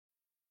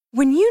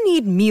When you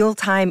need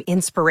mealtime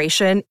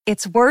inspiration,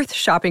 it's worth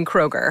shopping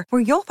Kroger,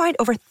 where you'll find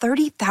over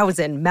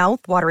 30,000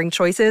 mouth-watering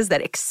choices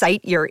that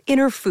excite your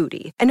inner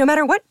foodie. And no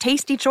matter what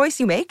tasty choice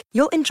you make,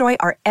 you'll enjoy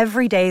our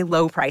everyday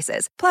low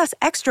prices, plus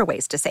extra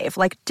ways to save,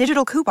 like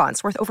digital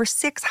coupons worth over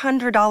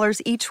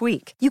 $600 each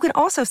week. You can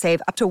also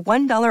save up to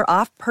 $1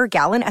 off per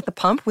gallon at the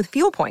pump with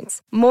fuel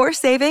points. More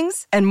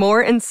savings and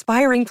more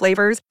inspiring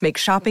flavors make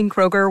shopping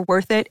Kroger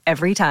worth it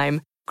every time.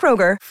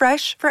 Kroger,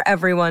 fresh for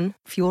everyone.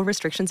 Fuel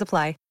restrictions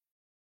apply.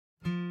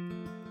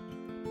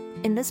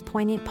 In this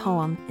poignant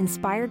poem,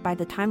 inspired by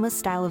the timeless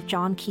style of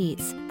John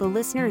Keats, the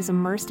listener is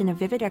immersed in a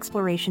vivid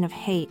exploration of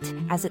hate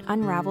as it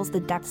unravels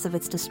the depths of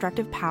its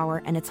destructive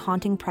power and its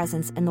haunting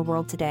presence in the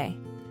world today.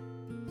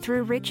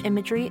 Through rich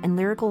imagery and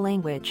lyrical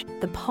language,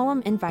 the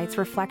poem invites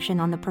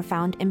reflection on the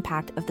profound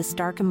impact of this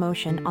dark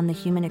emotion on the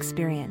human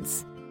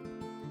experience.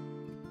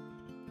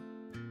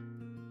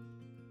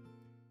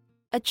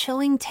 A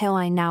chilling tale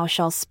I now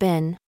shall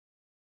spin,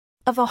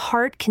 of a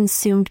heart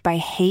consumed by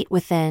hate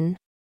within.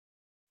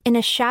 In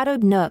a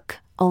shadowed nook,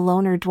 a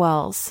loner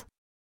dwells,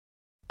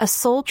 a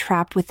soul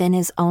trapped within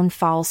his own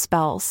foul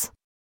spells.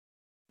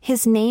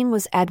 His name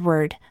was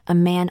Edward, a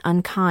man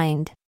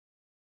unkind,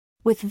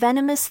 with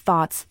venomous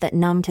thoughts that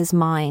numbed his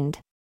mind.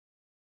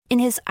 In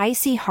his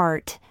icy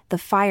heart, the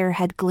fire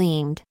had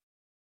gleamed,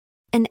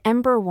 an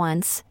ember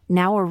once,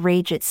 now a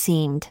rage it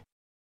seemed.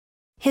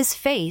 His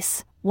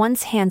face,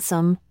 once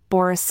handsome,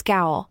 bore a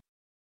scowl,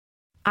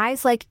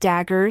 eyes like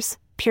daggers,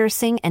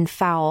 piercing and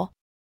foul.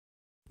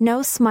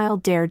 No smile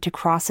dared to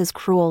cross his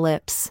cruel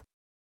lips,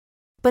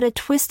 but a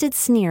twisted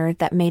sneer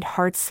that made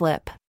hearts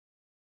slip.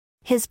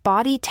 His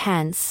body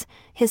tense,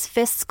 his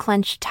fists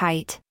clenched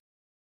tight,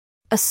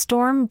 a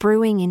storm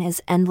brewing in his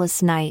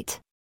endless night.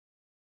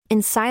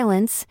 In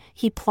silence,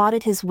 he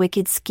plotted his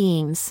wicked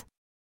schemes,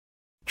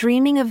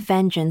 dreaming of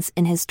vengeance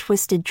in his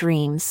twisted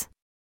dreams.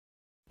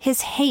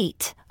 His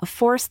hate, a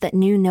force that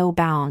knew no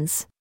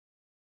bounds.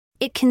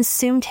 It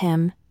consumed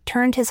him,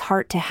 turned his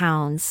heart to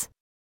hounds.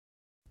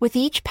 With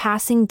each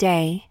passing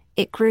day,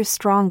 it grew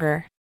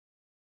stronger,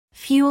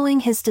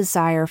 fueling his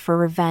desire for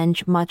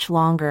revenge much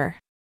longer.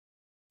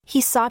 He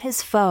sought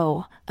his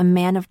foe, a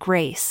man of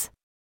grace,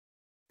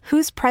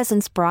 whose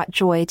presence brought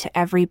joy to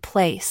every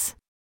place.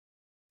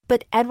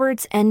 But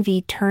Edward's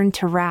envy turned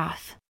to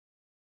wrath.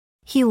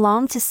 He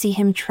longed to see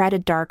him tread a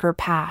darker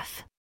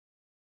path.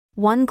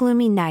 One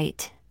gloomy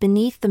night,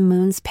 beneath the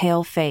moon's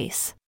pale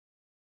face,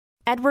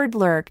 Edward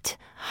lurked,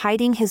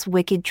 hiding his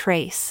wicked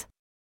trace.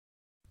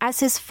 As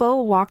his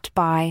foe walked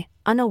by,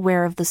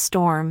 unaware of the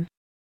storm,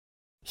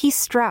 he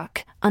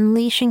struck,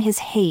 unleashing his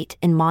hate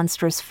in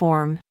monstrous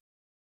form.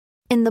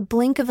 In the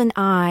blink of an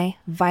eye,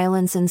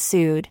 violence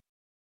ensued.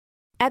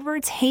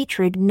 Edward's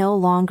hatred no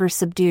longer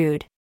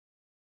subdued.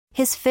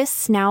 His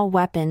fists now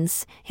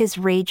weapons, his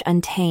rage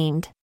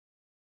untamed.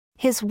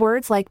 His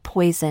words like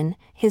poison,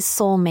 his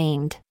soul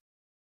maimed.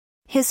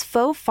 His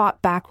foe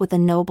fought back with a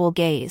noble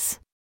gaze.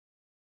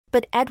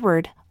 But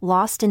Edward,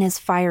 lost in his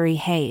fiery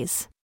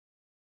haze,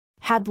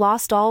 had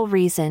lost all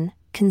reason,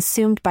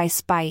 consumed by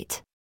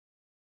spite.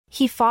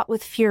 He fought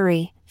with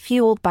fury,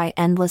 fueled by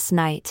endless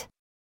night.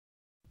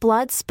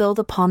 Blood spilled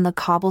upon the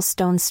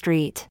cobblestone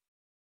street,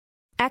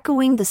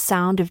 echoing the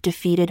sound of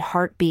defeated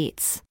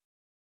heartbeats.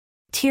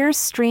 Tears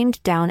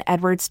streamed down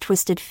Edward's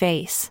twisted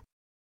face,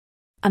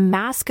 a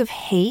mask of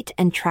hate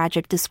and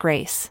tragic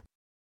disgrace.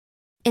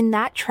 In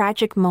that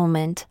tragic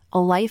moment, a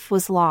life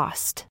was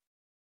lost,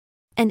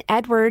 and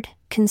Edward,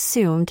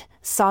 consumed,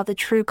 saw the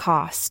true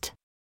cost.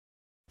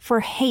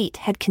 For hate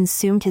had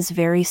consumed his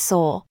very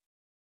soul,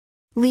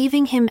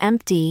 leaving him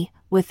empty,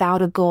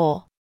 without a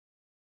goal.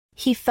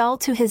 He fell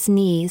to his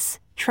knees,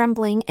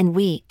 trembling and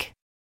weak,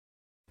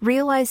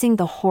 realizing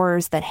the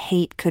horrors that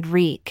hate could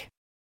wreak.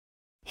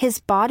 His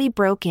body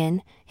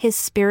broken, his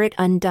spirit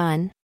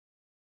undone,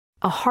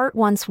 a heart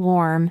once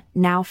warm,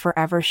 now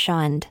forever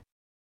shunned.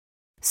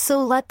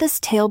 So let this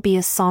tale be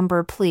a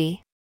somber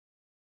plea.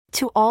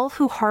 To all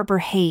who harbor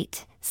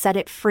hate, set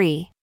it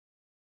free.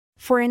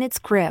 For in its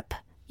grip,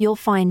 you'll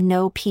find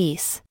no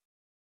peace.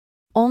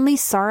 Only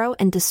sorrow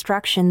and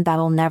destruction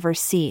that'll never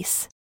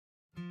cease.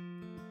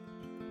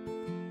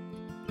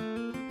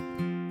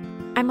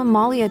 I'm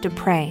Amalia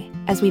Dupre.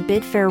 As we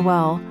bid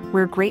farewell,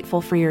 we're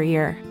grateful for your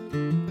ear.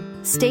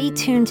 Stay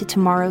tuned to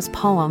tomorrow's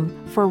poem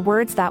for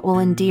words that will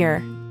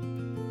endear.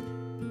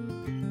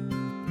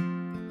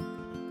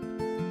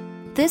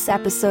 This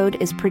episode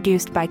is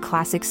produced by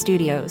Classic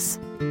Studios.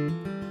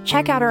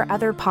 Check out our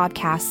other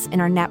podcasts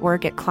in our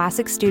network at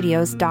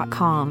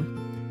classicstudios.com.